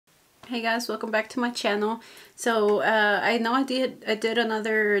Hey guys, welcome back to my channel. So I know I did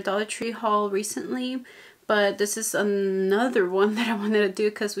another Dollar Tree haul recently, but this is another one that I wanted to do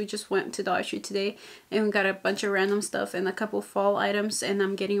because we just went to Dollar Tree today and we got a bunch of random stuff and a couple fall items, and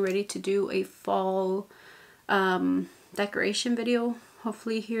I'm getting ready to do a fall decoration video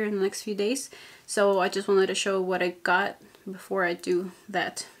hopefully here in the next few days. So I just wanted to show what I got before I do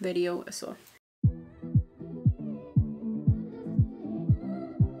that video as well.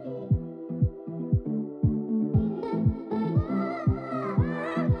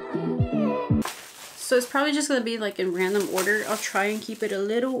 So it's probably just gonna be like in random order. I'll try and keep it a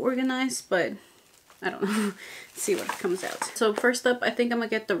little organized, but I don't know. See what comes out. So first up, I think I'm gonna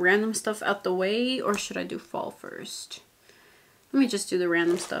get the random stuff out the way, or should I do fall first? Let me just do the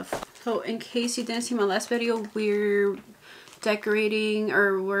random stuff. So in case you didn't see my last video, we're decorating,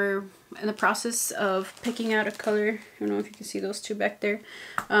 or we're in the process of picking out a color. I don't know if you can see those two back there.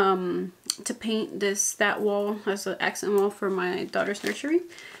 To paint that wall as an accent wall for my daughter's nursery.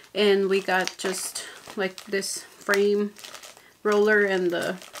 And we got just like this frame roller and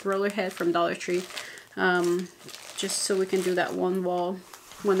the roller head from Dollar Tree, just so we can do that one wall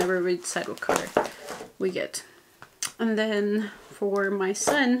whenever we decide what color we get. And then for my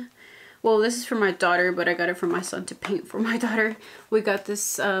son, well, this is for my daughter, but I got it for my son to paint for my daughter. We got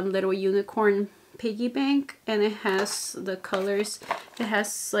this little unicorn piggy bank, and it has the colors. It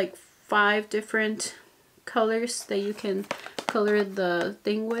has like 5 different colors that you can color the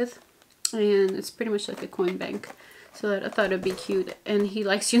thing with, and it's pretty much like a coin bank. So that I thought it'd be cute, and he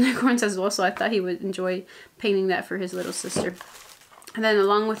likes unicorns as well, so I thought he would enjoy painting that for his little sister. And then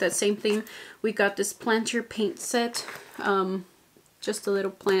along with that same thing, we got this planter paint set, just a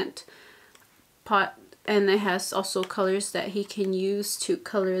little plant pot, and it has also colors that he can use to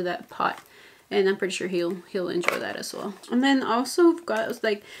color that pot, and I'm pretty sure he'll enjoy that as well. And then also got,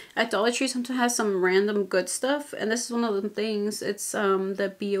 like, at Dollar Tree sometimes has some random good stuff, and this is one of the things. It's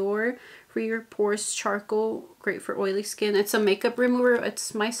the Biore For Your Pores Charcoal, great for oily skin. It's a makeup remover.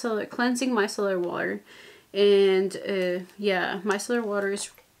 It's micellar cleansing micellar water, and yeah, micellar water is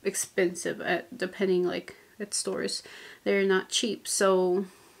expensive at depending like at stores. They're not cheap, so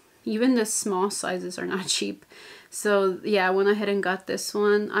even the small sizes are not cheap. So yeah, I went ahead and got this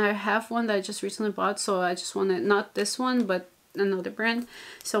one. I have one that I just recently bought, so I just wanted, not this one, but another brand.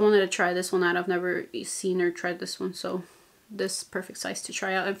 So I wanted to try this one out. I've never seen or tried this one, so this perfect size to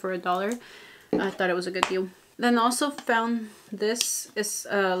try out, and for $1, I thought it was a good deal. Then also found this is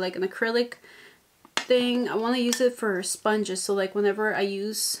like an acrylic thing. I want to use it for sponges, so like whenever I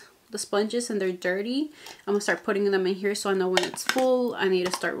use the sponges and they're dirty, I'm gonna start putting them in here, so I know when it's full I need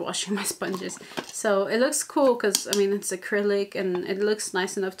to start washing my sponges. So it looks cool because I mean it's acrylic and it looks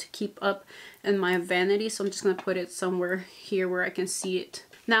nice enough to keep up in my vanity, so I'm just gonna put it somewhere here where I can see it.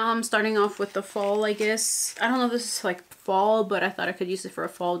 Now I'm starting off with the fall, I guess. I don't know if this is like fall, but I thought I could use it for a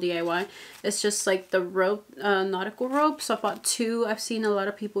fall DIY. It's just like the rope, nautical rope. So I bought 2. I've seen a lot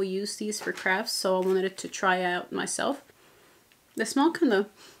of people use these for crafts, so I wanted to try out myself. They smell kind of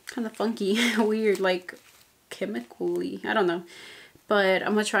funky, weird, like chemically, I don't know, but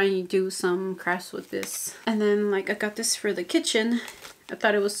I'm gonna try and do some crafts with this. And then like I got this for the kitchen. I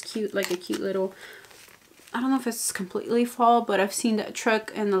thought it was cute, like a cute little, I don't know if it's completely fall, but I've seen that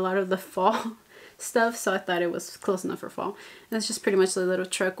truck and a lot of the fall stuff, so I thought it was close enough for fall. And it's just pretty much a little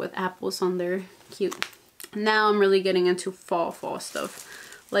truck with apples on there, cute. Now I'm really getting into fall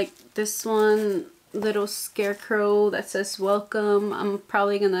stuff, like this one, little scarecrow that says welcome. I'm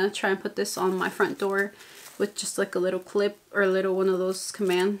probably gonna try and put this on my front door with just like a little clip or a little one of those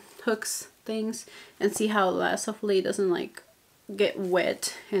command hooks things, and see how it lasts. Hopefully it doesn't like get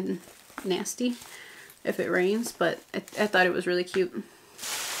wet and nasty if it rains, but I thought it was really cute.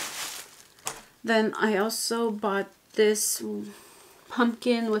 Then I also bought this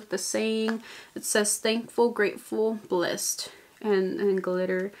pumpkin with the saying. It says thankful, grateful, blessed, and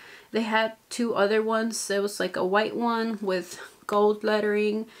glitter. They had 2 other ones. It was like a white one with gold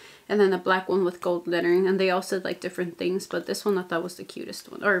lettering and then a black one with gold lettering, and they all said like different things, but this one I thought was the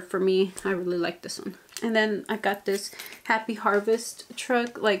cutest one, or for me, I really like this one. And then I got this Happy Harvest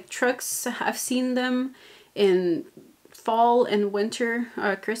truck. Like trucks, I've seen them in fall and winter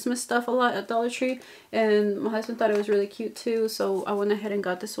Christmas stuff a lot at Dollar Tree, and my husband thought it was really cute too, so I went ahead and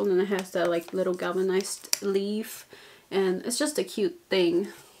got this one, and it has that like little galvanized leaf, and it's just a cute thing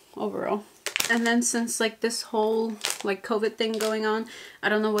overall. And then since like this whole like COVID thing going on, I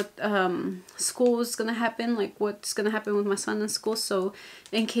don't know what school is gonna happen, like what's gonna happen with my son in school. So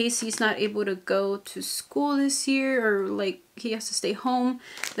in case he's not able to go to school this year, or like he has to stay home,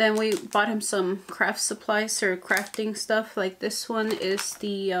 then we bought him some craft supplies or crafting stuff. Like this one is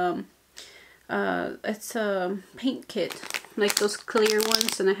the it's a paint kit, like those clear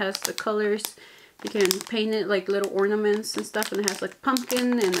ones, and it has the colors. You can paint it like little ornaments and stuff, and it has like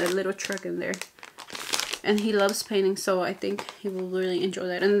pumpkin and a little truck in there. And he loves painting, so I think he will really enjoy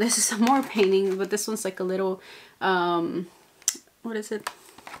that. And this is some more painting, but this one's like a little, what is it?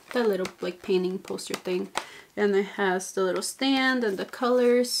 That little like painting poster thing. And it has the little stand and the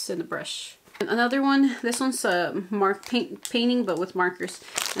colors and the brush. And another one, this one's a painting, but with markers.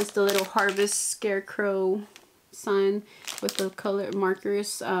 It's the little harvest scarecrow sign with the color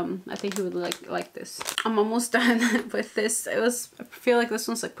markers. I think he would like this. I'm almost done with this. I feel like this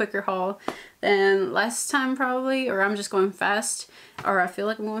one's a quicker haul than last time probably, or I'm just going fast, or I feel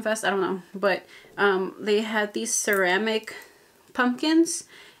like I'm going fast, I don't know. But they had these ceramic pumpkins,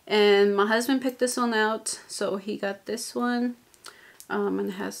 and my husband picked this one out, so he got this one. And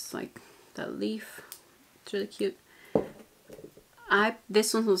it has like that leaf. It's really cute.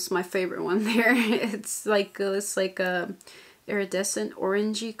 This one was my favorite one there. It's like a iridescent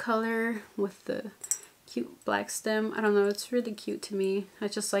orangey color with the cute black stem. I don't know, it's really cute to me. I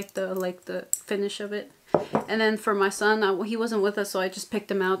just like the finish of it. And then for my son, he wasn't with us, so I just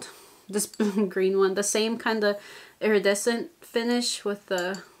picked him out. This green one, the same kind of iridescent finish with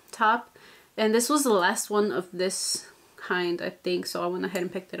the top. And this was the last one of this kind, I think, so I went ahead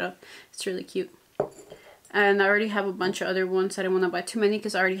and picked it up. It's really cute. And I already have a bunch of other ones. I didn't want to buy too many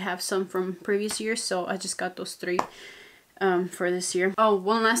because I already have some from previous years, so I just got those 3 for this year. Oh,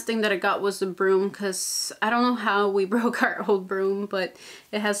 one last thing that I got was the broom, because I don't know how we broke our old broom, but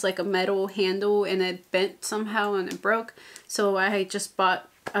it has like a metal handle and it bent somehow and it broke. So I just bought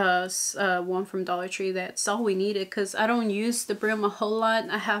one from Dollar Tree. That's all we needed, because I don't use the broom a whole lot.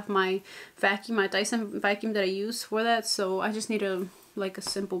 I have my vacuum, my Dyson vacuum that I use for that, so I just need a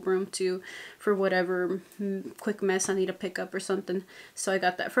simple broom for whatever quick mess I need to pick up or something. So I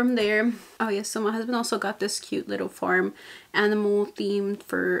got that from there. Oh yeah, so my husband also got this cute little farm animal themed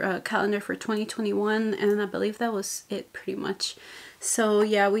for calendar for 2021, and I believe that was it pretty much. So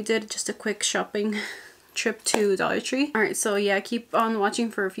yeah, we did just a quick shopping trip to Dollar Tree. Alright, so yeah, keep on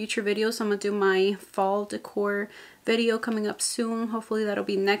watching for future videos. I'm gonna do my fall decor video coming up soon. Hopefully that'll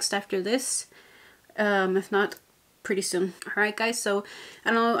be next after this. If not, pretty soon. Alright guys, so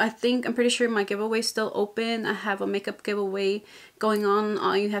I don't know, I'm pretty sure my giveaway is still open. I have a makeup giveaway going on.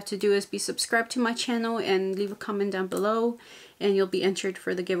 All you have to do is be subscribed to my channel and leave a comment down below, and you'll be entered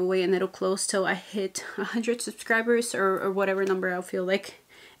for the giveaway, and it'll close till I hit 100 subscribers or whatever number I feel like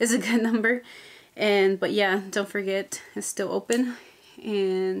is a good number. But yeah, don't forget, it's still open,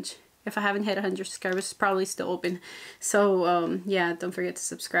 and if I haven't hit 100 subscribers, it's probably still open. So yeah, don't forget to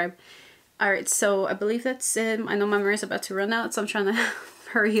subscribe. Alright, so I believe that's it. I know my memory's about to run out, so I'm trying to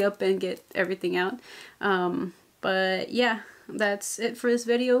hurry up and get everything out. But yeah, that's it for this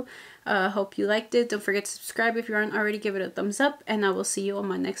video. Hope you liked it. Don't forget to subscribe if you aren't already. Give it a thumbs up, and I will see you on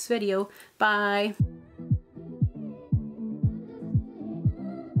my next video. Bye!